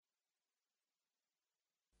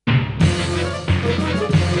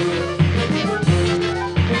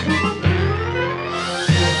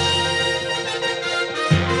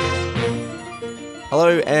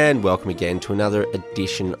Hello and welcome again to another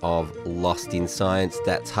edition of Lost in Science.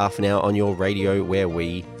 That's half an hour on your radio where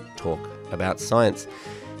we talk about science.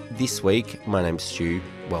 This week, my name's Stu.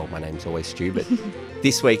 Well, my name's always Stu, but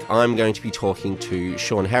this week I'm going to be talking to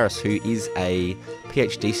Sean Harris, who is a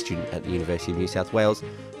PhD student at the University of New South Wales,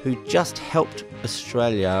 who just helped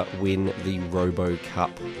Australia win the Robo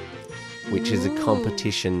Cup, which is a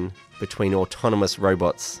competition between autonomous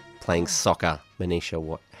robots playing soccer. Manisha,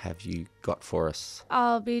 what have you got for us?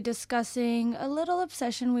 I'll be discussing a little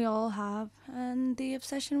obsession we all have and the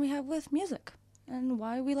obsession we have with music and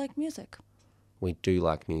why we like music. We do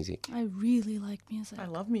like music. I really like music. I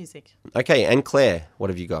love music. Okay, and Claire, what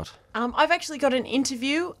have you got? I've actually got an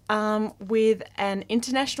interview with an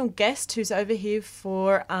international guest who's over here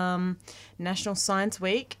for National Science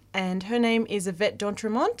Week, and her name is Yvette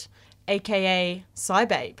d'Entremont, aka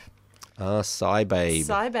Scibabe. Scibabe.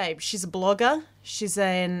 Scibabe. She's a blogger. She's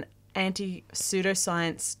an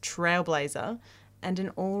anti-pseudoscience trailblazer and an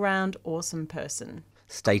all-round awesome person.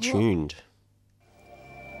 Stay tuned.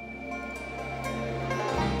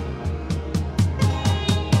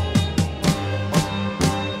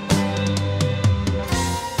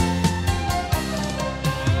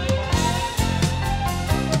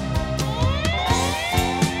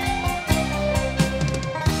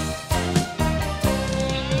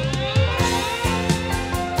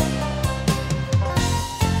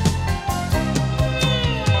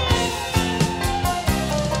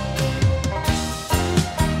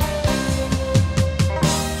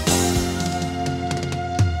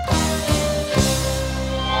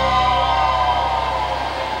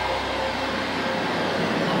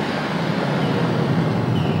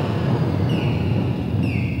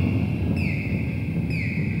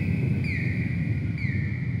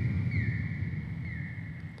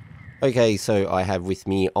 Okay, so I have with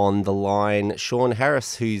me on the line Sean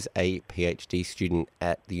Harris, who's a PhD student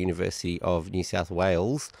at the University of New South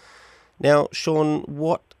Wales. Now, Sean,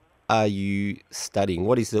 what are you studying?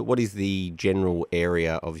 What is the general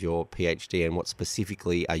area of your PhD, and what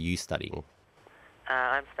specifically are you studying?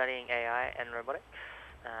 I'm studying AI and robotics,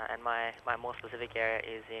 and my more specific area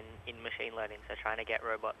is in machine learning, so trying to get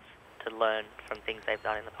robots to learn from things they've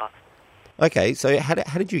done in the past. Okay, so how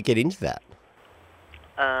did you get into that?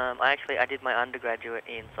 I did my undergraduate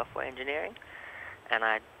in software engineering, and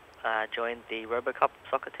I joined the RoboCup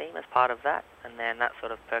soccer team as part of that, and then that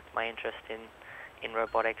sort of perked my interest in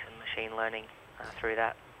robotics and machine learning through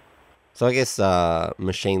that. So I guess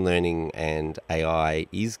machine learning and AI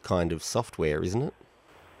is kind of software, isn't it?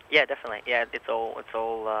 Yeah, definitely. Yeah, it's all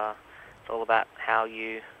about how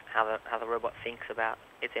the robot thinks about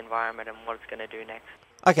its environment and what it's going to do next.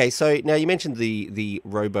 Okay, so now you mentioned the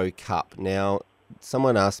RoboCup. Now,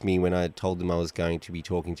 someone asked me when I told them I was going to be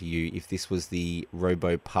talking to you if this was the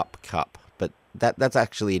RoboPup Cup, but that's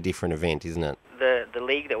actually a different event, isn't it? The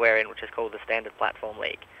league that we're in, which is called the Standard Platform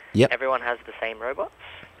League, Yep. Everyone has the same robots.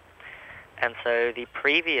 And so the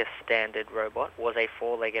previous standard robot was a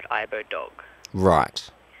four-legged Aibo dog. Right.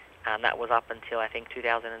 And that was up until, I think,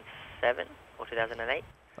 2007 or 2008.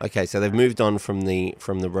 Okay, so they've moved on from the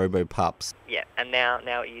RoboPups. Yeah, and now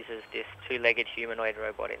it uses this two-legged humanoid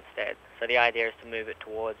robot instead. So the idea is to move it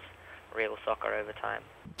towards real soccer over time.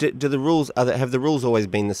 Do the rules have the rules always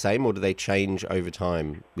been the same, or do they change over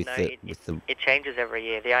time with No, the? It changes every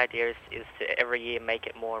year. The idea is to every year make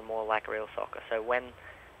it more and more like real soccer. So when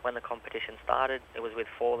the competition started, it was with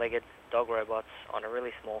four-legged dog robots on a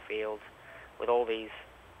really small field with all these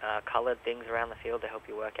coloured things around the field to help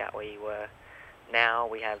you work out where you were. Now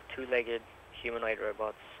we have two-legged humanoid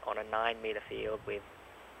robots on a 9-metre field with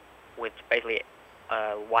basically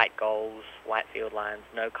white goals, white field lines,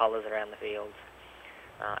 no colours around the fields,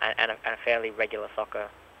 and a fairly regular soccer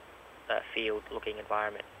field-looking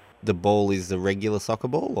environment. The ball is the regular soccer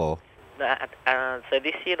ball, or? So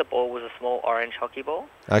this year the ball was a small orange hockey ball.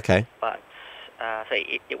 Okay. But so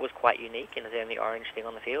it was quite unique in the only orange thing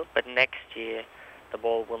on the field. But next year the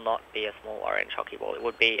ball will not be a small orange hockey ball. It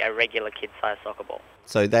would be a regular kid-sized soccer ball.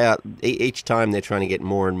 So they are each time they're trying to get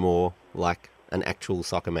more and more like an actual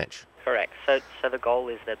soccer match. Correct. So the goal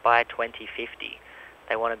is that by 2050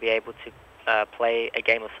 they want to be able to play a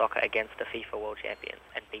game of soccer against the FIFA World Champions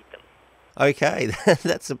and beat them. Okay,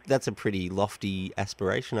 that's a pretty lofty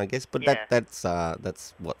aspiration, I guess. But Yeah.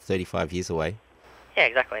 that's what, 35 years away. Yeah,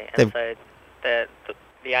 exactly. And so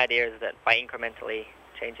the idea is that by incrementally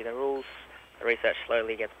changing the rules, the research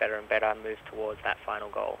slowly gets better and better and moves towards that final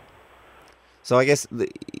goal. So I guess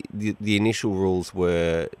the initial rules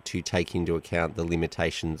were to take into account the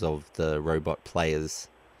limitations of the robot players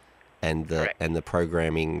and the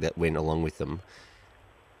programming that went along with them.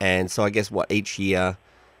 And so I guess each year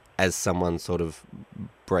as someone sort of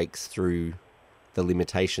breaks through the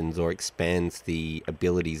limitations or expands the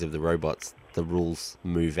abilities of the robots, the rules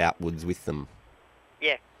move outwards with them.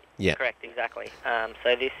 Yeah, Yeah. correct, exactly.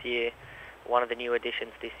 So this year, one of the new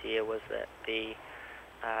additions this year was that the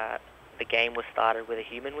game was started with a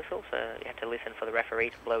human whistle, so you had to listen for the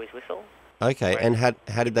referee to blow his whistle. Okay, Right. and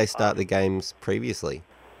how did they start the games previously?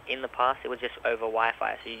 In the past, it was just over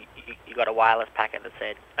Wi-Fi, so you got a wireless packet that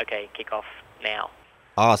said, okay, kick off now.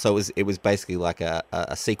 Oh, so it was basically like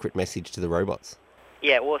a secret message to the robots.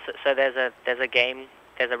 Yeah, well, so there's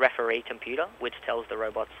a referee computer which tells the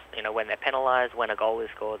robots, when they're penalised, when a goal is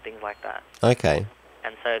scored, things like that. Okay.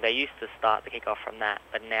 And so they used to start the kickoff from that,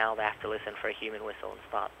 but now they have to listen for a human whistle and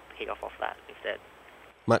start the kickoff off that instead.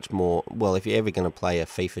 Much more. Well, if you're ever going to play a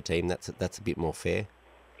FIFA team, that's a bit more fair.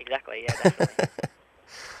 Exactly. Yeah, definitely.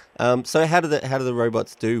 So how do the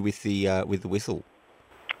robots do with the whistle?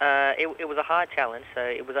 It was a hard challenge. So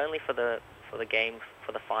it was only for the game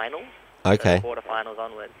for the finals. Okay. So the quarterfinals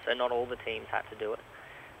onwards. So not all the teams had to do it.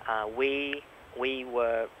 We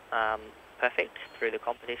were perfect through the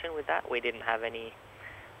competition with that. We didn't have any.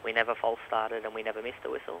 We never false started and we never missed a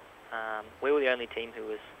whistle. We were the only team who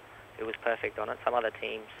was perfect on it. Some other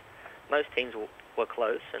teams, most teams were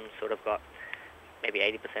close and sort of got maybe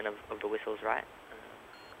 80% of the whistles right.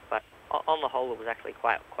 But on the whole, it was actually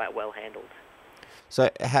quite well handled. So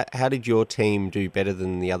how did your team do better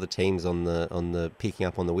than the other teams on the picking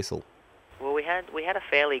up on the whistle? Well, we had a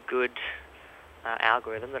fairly good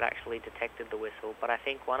algorithm that actually detected the whistle, but I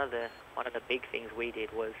think one of the big things we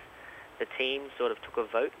did was the team sort of took a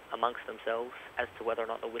vote amongst themselves as to whether or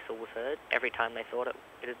not the whistle was heard every time they thought it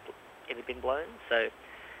had been blown. So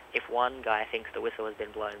if one guy thinks the whistle has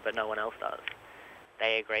been blown but no one else does,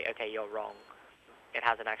 they agree, okay, you're wrong. It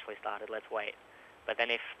hasn't actually started, let's wait. But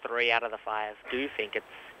then if 3 out of the 5 do think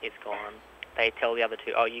it's gone, they tell the other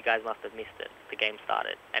 2, oh, you guys must have missed it. The game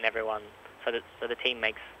started. And everyone, so the team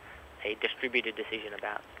makes a distributed decision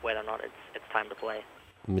about whether or not it's time to play.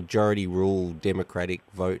 Majority rule, democratic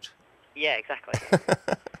vote. Yeah, exactly.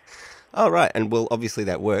 Oh, right. And well, obviously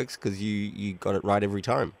that works because you got it right every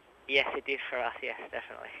time. Yes, it did for us, yes,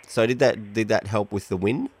 definitely. So did that help with the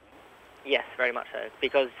win? Yes, very much so.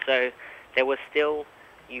 Because so there was still,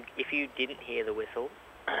 if you didn't hear the whistle,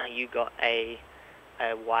 you got a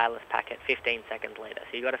wireless packet 15 seconds later.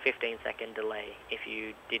 So you got a 15-second delay if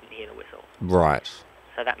you didn't hear the whistle. Right.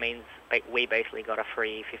 So that means we basically got a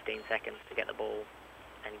free 15 seconds to get the ball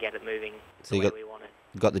and get it moving the way we wanted.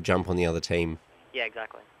 Got the jump on the other team. Yeah,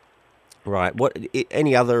 exactly. Right.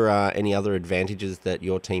 Any other advantages that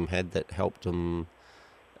your team had that helped them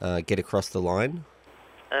get across the line?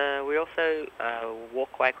 We also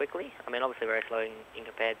walk quite quickly. I mean, obviously very slow in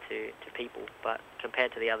compared to people, but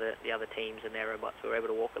compared to the other teams and their robots, we were able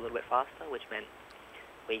to walk a little bit faster, which meant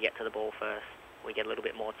we get to the ball first, we get a little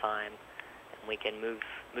bit more time, and we can move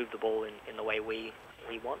the ball in the way we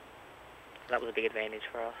want. So that was a big advantage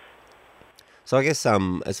for us. So I guess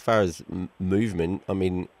as far as movement, I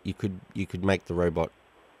mean, you could make the robot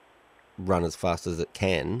run as fast as it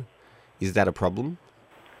can. Is that a problem?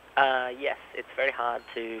 Yes, it's very hard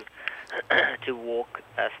to walk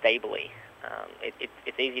stably.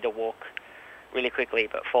 It's easy to walk really quickly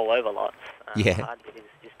but fall over lots. Yeah. The hard bit is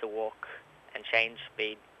just to walk and change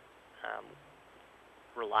speed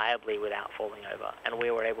reliably without falling over, and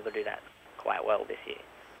we were able to do that quite well this year.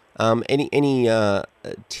 Any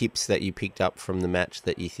tips that you picked up from the match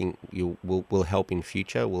that you think will help in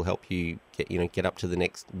future? Will help you get up to the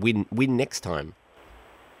next win next time?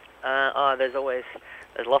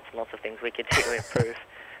 There's lots and lots of things we could do to improve.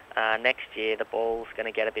 Next year the ball's going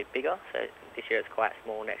to get a bit bigger. So this year it's quite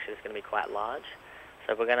small. Next year it's going to be quite large.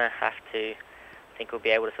 So we're going to have to. I think we'll be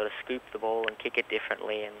able to sort of scoop the ball and kick it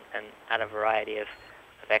differently and add a variety of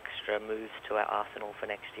extra moves to our arsenal for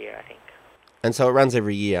next year, I think. And so it runs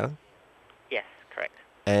every year? Yes, correct.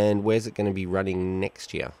 And where's it going to be running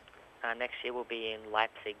next year? Next year will be in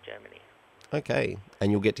Leipzig, Germany. Okay.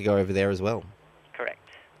 And you'll get to go over there as well? Correct.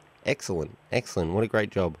 Excellent. What a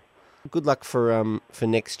great job. Good luck for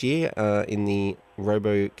next year in the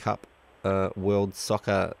Robo Cup World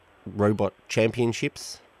Soccer Robot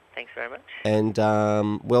Championships. Thanks very much. And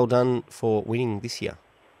well done for winning this year.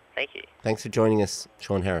 Thank you. Thanks for joining us,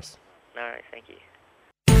 Sean Harris. No worries, thank you.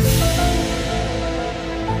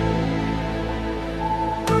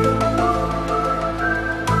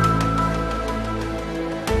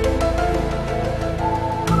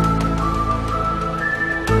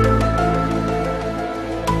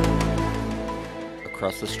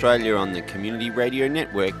 Across Australia on the Community Radio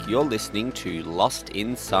Network, you're listening to Lost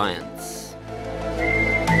in Science.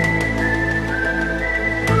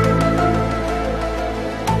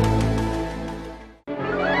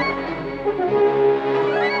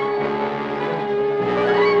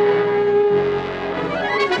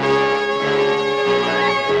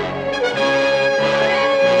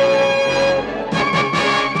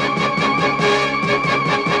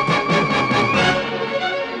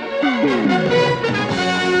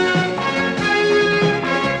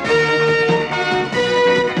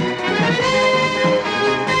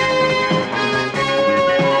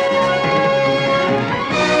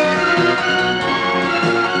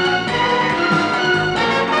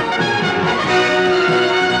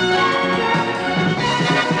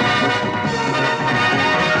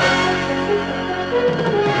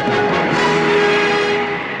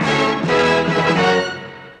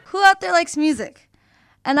 likes music.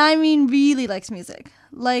 And I mean really likes music.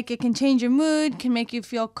 Like, it can change your mood, can make you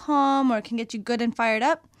feel calm, or it can get you good and fired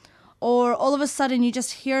up. Or all of a sudden you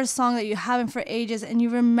just hear a song that you haven't for ages and you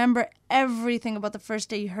remember everything about the first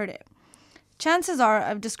day you heard it. Chances are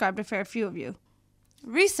I've described a fair few of you.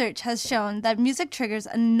 Research has shown that music triggers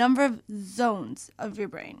a number of zones of your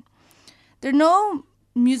brain. There are no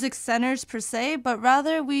music centers per se, but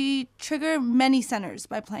rather we trigger many centers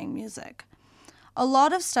by playing music. A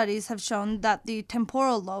lot of studies have shown that the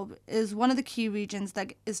temporal lobe is one of the key regions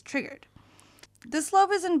that is triggered. This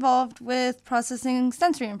lobe is involved with processing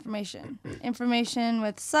sensory information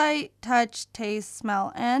with sight, touch, taste,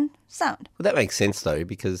 smell, and sound. Well, that makes sense, though,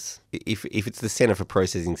 because if it's the center for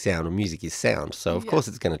processing sound, well, music is sound, so of course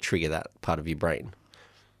it's going to trigger that part of your brain.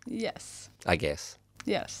 Yes. I guess.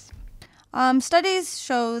 Yes. Studies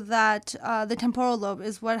show that the temporal lobe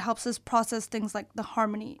is what helps us process things like the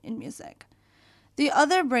harmony in music. The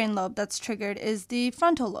other brain lobe that's triggered is the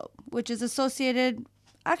frontal lobe, which is associated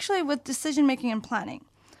actually with decision-making and planning.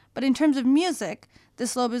 But in terms of music,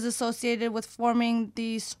 this lobe is associated with forming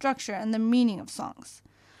the structure and the meaning of songs.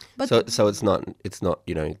 But so it's not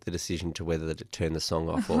the decision to whether to turn the song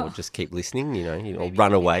off or just keep listening, or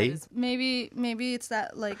run away. Maybe it's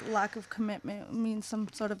that lack of commitment. It means some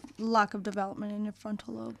sort of lack of development in your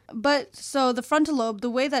frontal lobe. But so the frontal lobe, the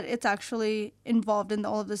way that it's actually involved in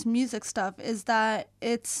all of this music stuff is that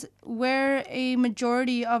it's where a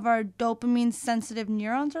majority of our dopamine sensitive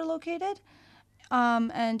neurons are located.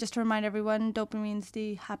 And just to remind everyone, dopamine's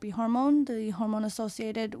the happy hormone, the hormone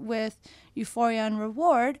associated with euphoria and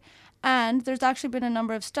reward. And there's actually been a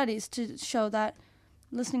number of studies to show that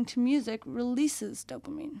listening to music releases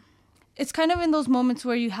dopamine. It's kind of in those moments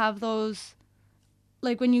where you have those,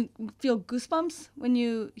 like when you feel goosebumps when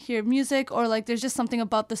you hear music, or like there's just something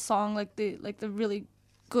about the song, like the really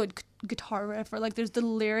good guitar riff, or like there's the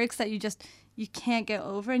lyrics that you can't get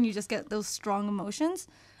over, and you just get those strong emotions.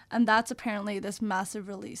 And that's apparently this massive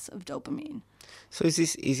release of dopamine. So is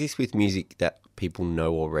this with music that people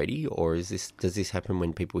know already, or does this happen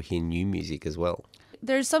when people hear new music as well?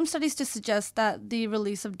 There's some studies to suggest that the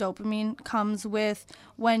release of dopamine comes with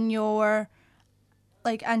when your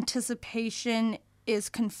anticipation is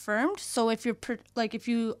confirmed. So if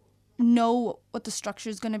you know what the structure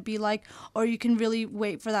is going to be like, or you can really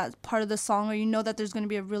wait for that part of the song, or you know that there's going to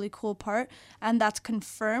be a really cool part and that's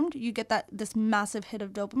confirmed, you get this massive hit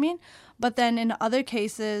of dopamine. But then in other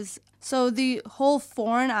cases, so the whole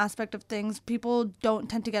foreign aspect of things, people don't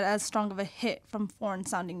tend to get as strong of a hit from foreign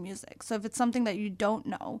sounding music. So if it's something that you don't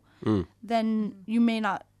know, then you may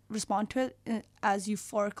not respond to it as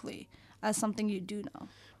euphorically as something you do know.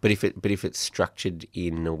 But if it's structured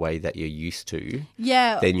in a way that you're used to,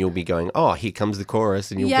 yeah, then you'll be going, oh, here comes the chorus,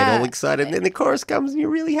 and you'll get all excited, and then the chorus comes and you're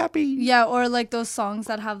really happy. Yeah, or like those songs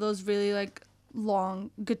that have those really long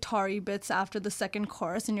guitar-y bits after the second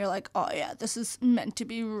chorus, and you're like, oh yeah, this is meant to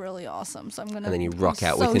be really awesome, so I'm gonna. And then you rock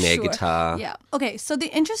out with an air guitar. Yeah. Okay, so the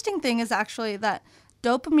interesting thing is actually that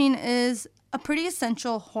dopamine is a pretty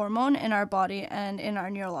essential hormone in our body and in our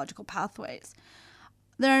neurological pathways.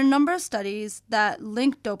 There are a number of studies that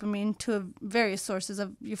link dopamine to various sources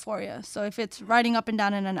of euphoria. So if it's riding up and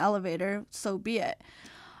down in an elevator, so be it.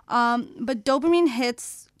 But dopamine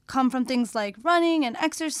hits come from things like running and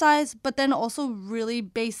exercise, but then also really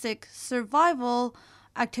basic survival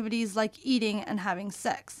activities like eating and having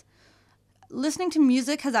sex. Listening to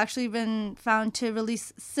music has actually been found to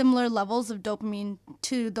release similar levels of dopamine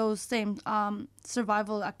to those same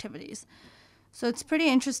survival activities. So it's pretty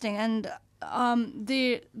interesting. And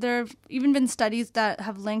there have even been studies that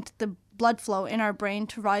have linked the blood flow in our brain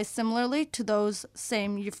to rise similarly to those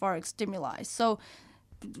same euphoric stimuli. So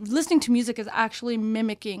listening to music is actually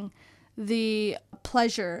mimicking the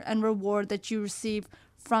pleasure and reward that you receive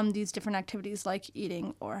from these different activities like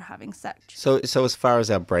eating or having sex. So as far as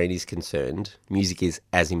our brain is concerned, music is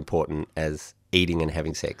as important as eating and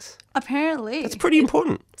having sex. Apparently. That's pretty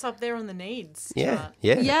important. It's up there on the needs Yeah, chart.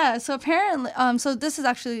 yeah. Yeah, so apparently, so this is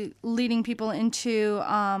actually leading people into,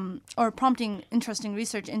 or prompting interesting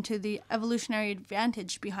research into the evolutionary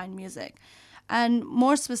advantage behind music. And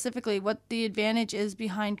more specifically, what the advantage is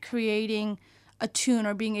behind creating a tune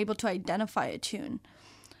or being able to identify a tune.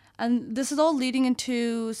 And this is all leading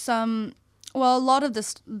into a lot of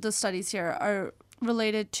the studies here are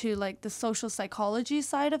related to like the social psychology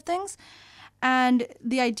side of things. And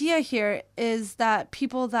the idea here is that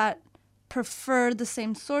people that prefer the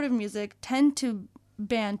same sort of music tend to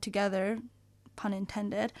band together, pun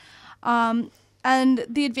intended. And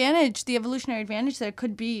the evolutionary advantage there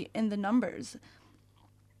could be in the numbers.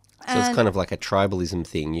 So it's And kind of like a tribalism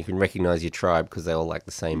thing. You can recognize your tribe because they all like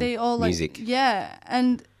the same they all music. yeah,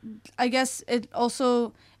 and I guess it's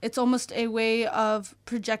almost a way of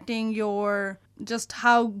projecting your just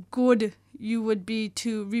how good you would be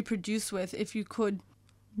to reproduce with if you could.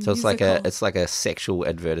 So it's like a sexual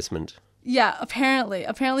advertisement. Yeah,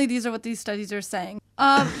 apparently these are what these studies are saying.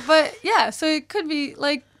 But yeah, so it could be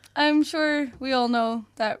like, I'm sure we all know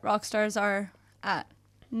that rock stars are at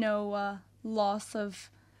no loss of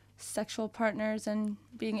sexual partners and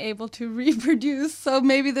being able to reproduce. So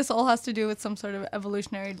maybe this all has to do with some sort of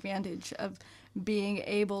evolutionary advantage of being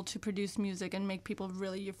able to produce music and make people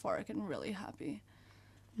really euphoric and really happy.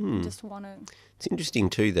 Just want to It's interesting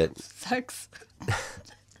too that sex.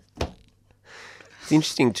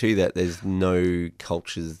 there's no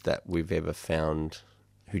cultures that we've ever found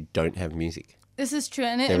who don't have music. This is true,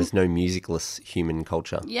 and There is no musicless human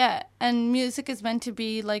culture. yeah, and music is meant to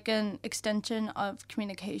be like an extension of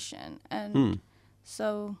communication, and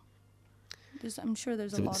so I'm sure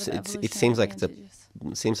there's a lot of evolutionary it seems like advantages.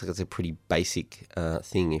 it seems like it's a pretty basic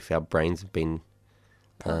thing. If our brains have been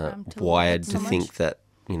Programmed to wired so to much. think that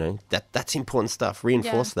that's important stuff,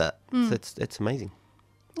 reinforce that. So it's amazing.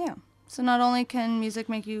 Yeah. So not only can music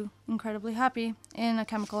make you incredibly happy in a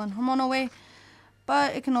chemical and hormonal way,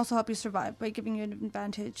 but it can also help you survive by giving you an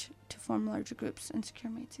advantage to form larger groups and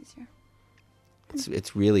secure mates easier.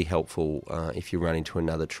 It's really helpful if you run into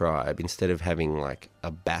another tribe. Instead of having like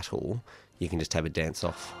a battle, you can just have a dance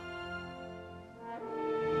off.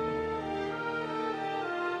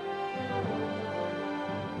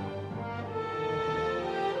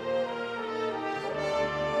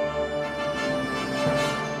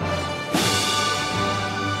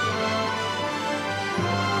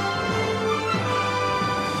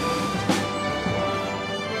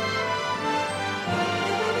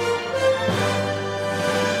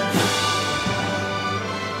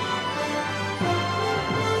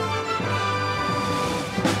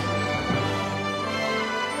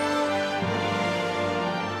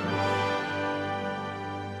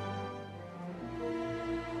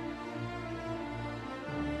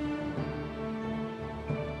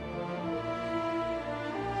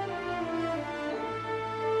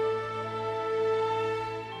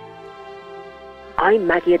 I'm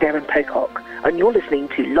Maggie Adair Pocock, and you're listening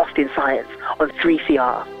to Lost in Science on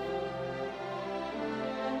 3CR.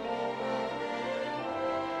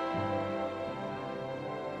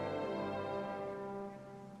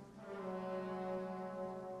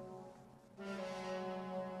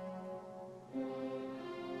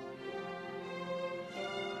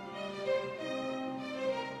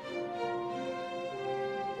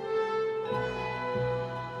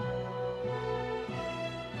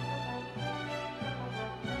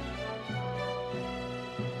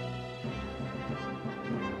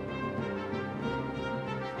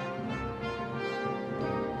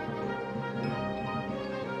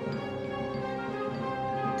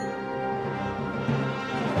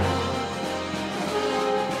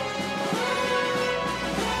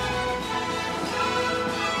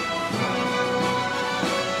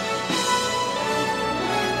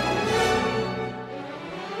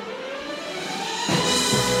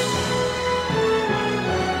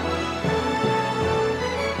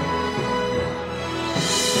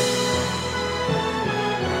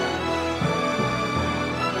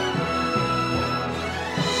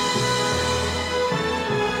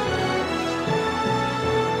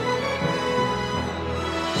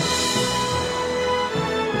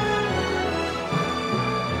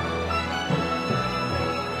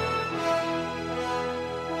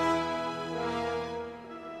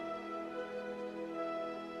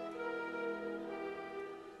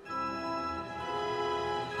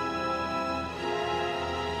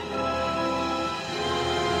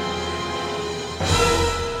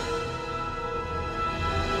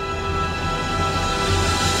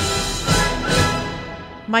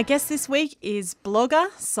 My guest this week is blogger,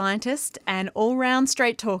 scientist, and all-round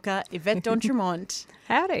straight talker Yvette d'Entremont,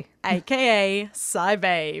 Howdy. aka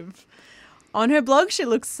SciBabe. On her blog, she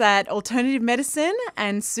looks at alternative medicine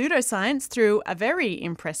and pseudoscience through a very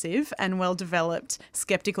impressive and well-developed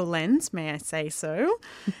skeptical lens, may I say so,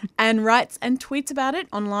 and writes and tweets about it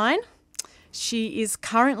online. She is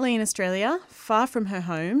currently in Australia, far from her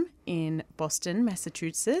home in Boston,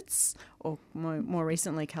 Massachusetts, or more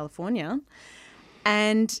recently California,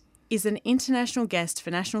 and is an international guest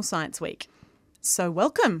for National Science Week. So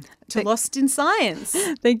welcome to Lost in Science.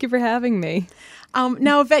 Thank you for having me.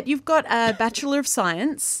 Now, Yvette, you've got a Bachelor of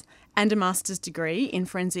Science and a Master's degree in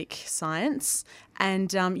Forensic Science,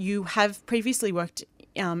 and you have previously worked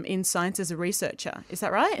in science as a researcher. Is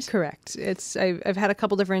that right? Correct. I've had a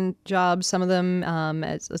couple different jobs. Some of them,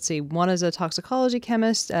 one as a toxicology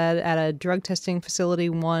chemist at a drug testing facility,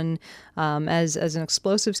 one as an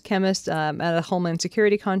explosives chemist at a homeland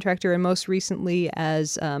security contractor, and most recently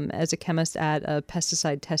as a chemist at a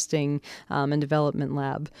pesticide testing and development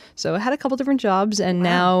lab. So I had a couple different jobs, and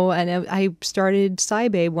now I started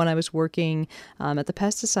SciBabe when I was working at the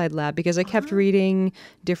pesticide lab, because I kept reading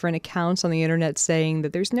different accounts on the internet saying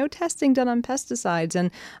that there's no testing done on pesticides.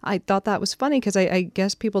 And I thought that was funny, because I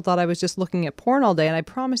guess people thought I was just looking at porn all day. And I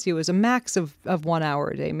promise you, it was a max of 1 hour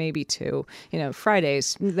a day, maybe 2.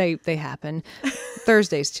 Fridays, they happen.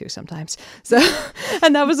 Thursdays too sometimes. So,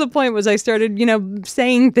 and that was the point, was I started,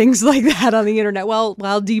 saying things like that on the internet while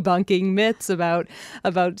debunking myths about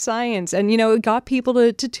science. And, it got people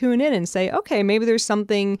to tune in and say, okay, maybe there's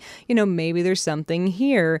something, there's something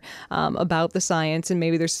here about the science, and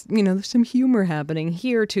maybe there's some humor happening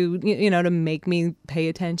here to make me pay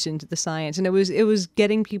attention to the science. And it was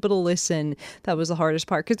getting people to listen that was the hardest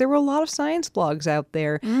part, because there were a lot of science blogs out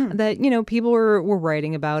there that people were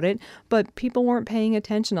writing about it, but people weren't paying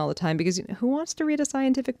attention all the time, because who wants to read a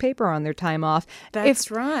scientific paper on their time off? That's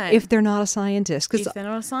right. If they're not a scientist, if they're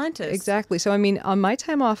not a scientist, exactly. So on my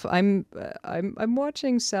time off, I'm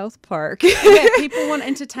watching South Park. Yeah, people want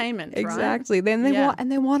entertainment, right? Exactly. Then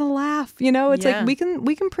they want to laugh. It's like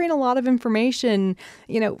we can print a lot of information,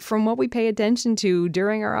 from what we pay attention to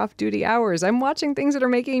during our off-duty hours. I'm watching things that are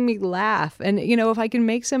making me laugh, and if I can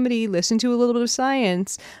make somebody listen to a little bit of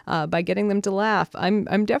science by getting them to laugh,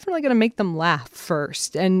 I'm definitely going to make them laugh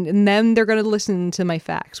first, and then they're going to listen to my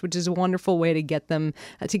facts, which is a wonderful way to get them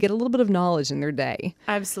to get a little bit of knowledge in their day.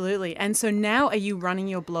 Absolutely. And so now, are you running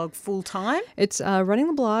your blog full time? It's running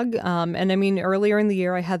the blog, and I mean, earlier in the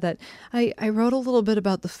year I had that. I wrote a little bit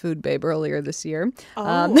about the Food Babe earlier this year.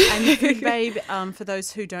 And the Food Babe, for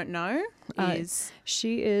those who don't know, is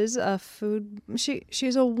she is a food.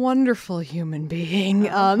 She's a wonderful human being.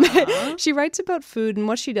 She writes about food, and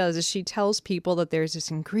what she does is she tells people that there's this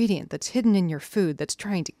ingredient that's hidden in your food that's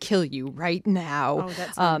trying to kill you right now. Oh,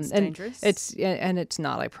 that sounds dangerous. It's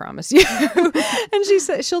not, I promise you.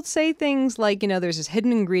 And she'll say things like, there's this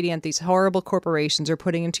hidden ingredient these horrible corporations are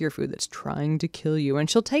putting into your food that's trying to kill you. And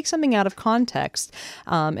she'll take something out of context,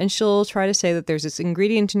 and she'll try to say that there's this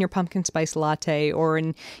ingredient in your pumpkin spice latte, or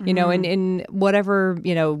in whatever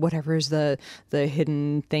is the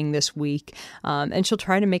hidden thing this week, and she'll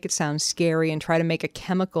try to make it sound scary and try to make a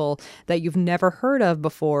chemical that you've never heard of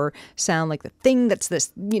before sound like the thing that's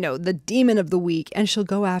this the demon of the week. And she'll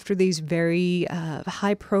go after these very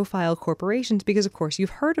high profile corporations, because of course you've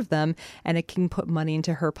heard of them, and it can put money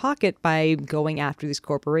into her pocket by going after these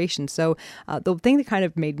corporations. So the thing that kind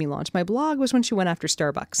of made me launch my blog was when she went after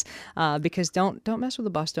Starbucks, because don't mess with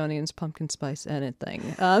the Bostonians pumpkin spice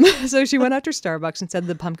anything. So she went after Starbucks and said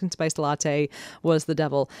the pumpkin spice latte was the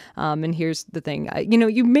devil. And here's the thing,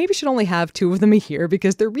 you maybe should only have 2 of them a year,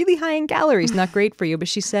 because they're really high in calories, not great for you. But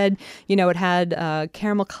she said, it had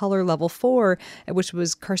caramel color level 4, which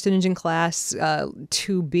was carcinogen class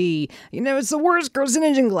 2B. It's the worst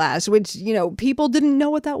carcinogen class, which, people didn't know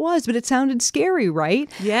what that was, but it sounded scary, right?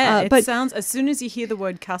 Yeah, it sounds, as soon as you hear the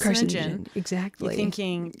word carcinogen, exactly, you're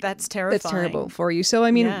thinking that's terrifying. That's terrible for you. So,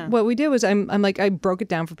 I mean, what we did was I broke it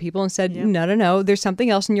down for people and said, no, there's something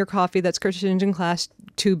else in your coffee that's carcinogen class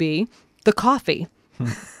 2B, the coffee.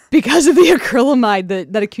 Because of the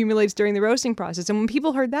acrylamide that accumulates during the roasting process. And when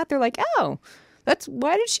people heard that, they're like, oh,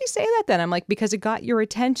 why did she say that then? I'm like, because it got your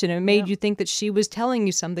attention. It made you think that she was telling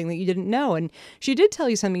you something that you didn't know. And she did tell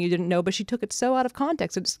you something you didn't know, but she took it so out of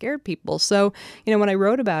context that it scared people. So, when I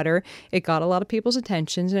wrote about her, it got a lot of people's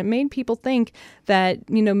attention, and it made people think that,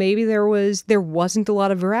 maybe there wasn't a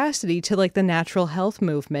lot of veracity to like the natural health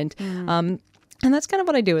movement. And that's kind of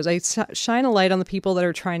what I do, is I shine a light on the people that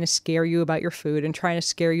are trying to scare you about your food, and trying to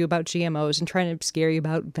scare you about GMOs, and trying to scare you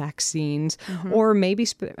about vaccines, or maybe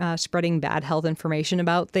spreading bad health information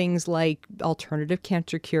about things like alternative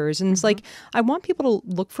cancer cures. And it's like, I want people to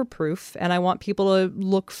look for proof, and I want people to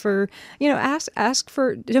look for, ask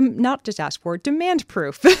for, not just ask for, demand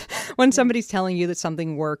proof when somebody's telling you that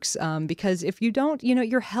something works. Because if you don't,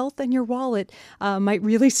 your health and your wallet might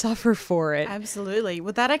really suffer for it. Absolutely.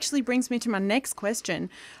 Well, that actually brings me to my next question.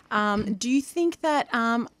 Do you think that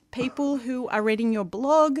people who are reading your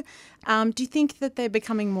blog, do you think that they're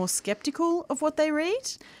becoming more skeptical of what they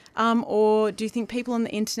read? Or do you think people on the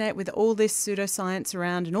internet, with all this pseudoscience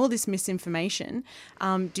around and all this misinformation,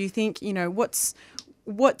 do you think,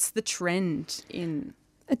 what's the trend in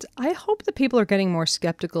I hope that people are getting more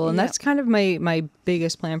skeptical, and that's kind of my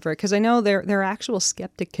biggest plan for it, because I know there are actual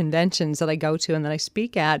skeptic conventions that I go to and that I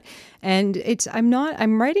speak at, and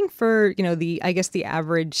I'm writing for the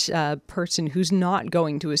average person who's not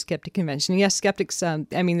going to a skeptic convention. Yes, skeptics.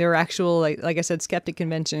 There are actual like I said, skeptic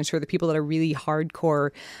conventions for the people that are really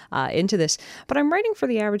hardcore into this. But I'm writing for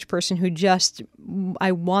the average person who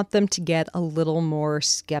I want them to get a little more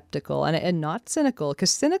skeptical and not cynical,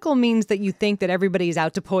 because cynical means that you think that everybody's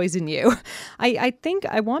out to poison you. I think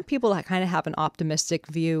I want people to kind of have an optimistic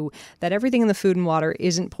view that everything in the food and water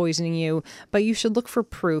isn't poisoning you, but you should look for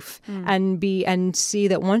proof and see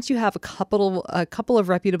that once you have a couple of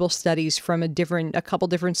reputable studies from a couple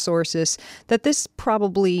different sources, that this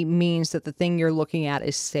probably means that the thing you're looking at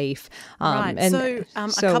is safe. Right. So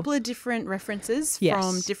a couple of different references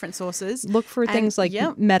from different sources. Look for things like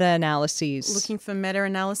meta-analyses. Looking for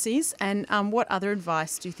meta-analyses. And what other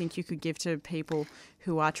advice do you think you could give to people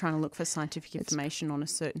who are trying to look for scientific information on a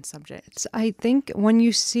certain subject? I think when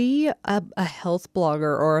you see a health blogger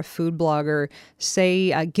or a food blogger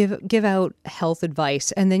say give out health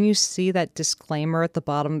advice, and then you see that disclaimer at the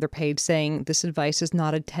bottom of their page saying this advice is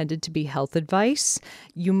not intended to be health advice,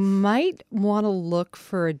 you might want to look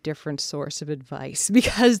for a different source of advice,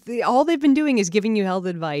 because all they've been doing is giving you health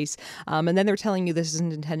advice, and then they're telling you this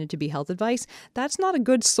isn't intended to be health advice. That's not a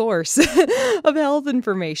good source of health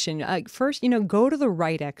information. First, go to the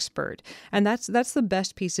right expert, and that's the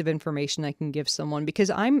best piece of information I can give someone, because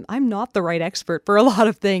I'm not the right expert for a lot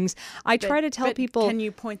of things. I try to tell people. Can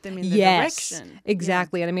you point them in the direction?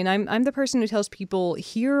 Exactly. And I'm the person who tells people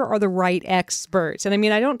here are the right experts, and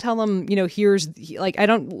I don't tell them here's I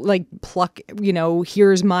don't pluck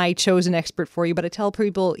here's my chosen expert for you, but I tell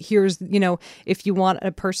people here's if you want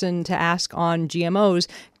a person to ask on GMOs,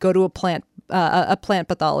 go to a plant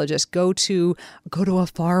pathologist, go to a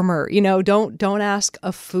farmer, don't ask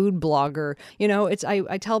a food blogger.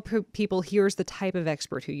 I tell people here's the type of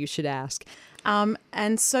expert who you should ask.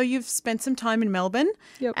 And so you've spent some time in Melbourne,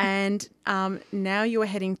 and now you are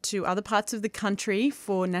heading to other parts of the country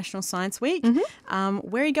for National Science Week.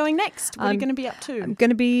 Where are you going next? What are you going to be up to? I'm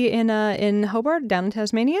going to be in Hobart, down in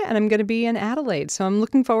Tasmania, and I'm going to be in Adelaide. So I'm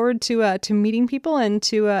looking forward to meeting people and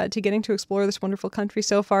to getting to explore this wonderful country.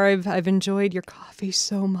 So far, I've enjoyed your coffee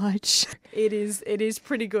so much. It is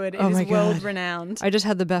pretty good. It is world renowned. I just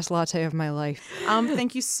had the best latte of my life.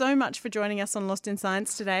 Thank you so much for joining us on Lost in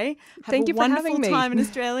Science today. Thank you for having me. Wonderful time in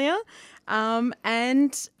Australia.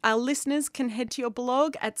 And our listeners can head to your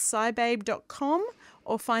blog at scibabe.com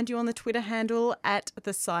or find you on the Twitter handle at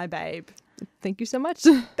the scibabe. Thank you so much.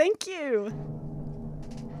 Thank you.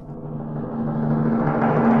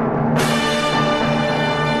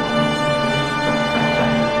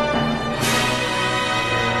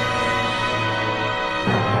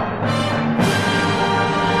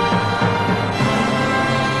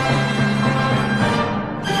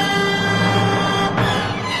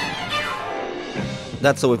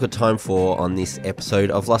 That's all we've got time for on this episode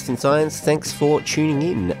of Lost in Science. Thanks for tuning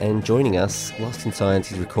in and joining us. Lost in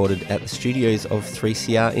Science is recorded at the studios of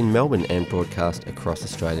 3CR in Melbourne and broadcast across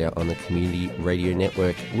Australia on the Community Radio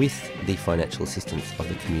Network with the financial assistance of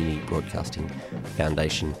the Community Broadcasting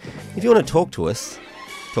Foundation. If you want to talk to us,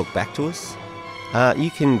 talk back to us, you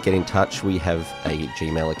can get in touch. We have a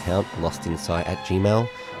Gmail account, lostinsci@gmail.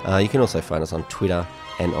 You can also find us on Twitter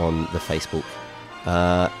and on the Facebook.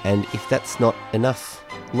 And if that's not enough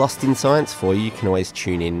Lost in Science for you, you can always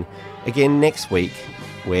tune in again next week,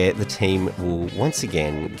 where the team will once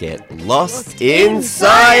again get lost in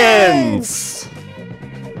science!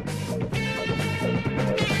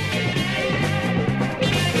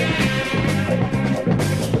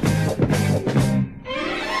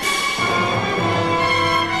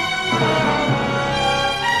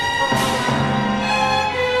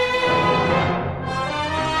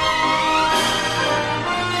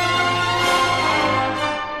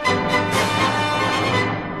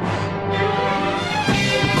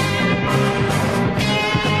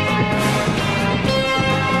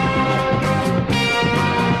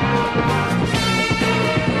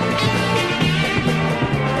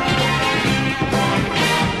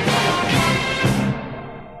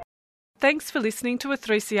 Thanks for listening to a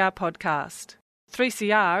 3CR podcast.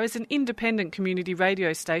 3CR is an independent community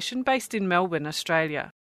radio station based in Melbourne,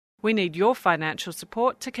 Australia. We need your financial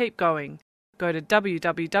support to keep going. Go to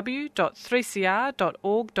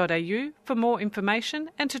www.3cr.org.au for more information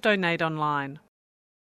and to donate online.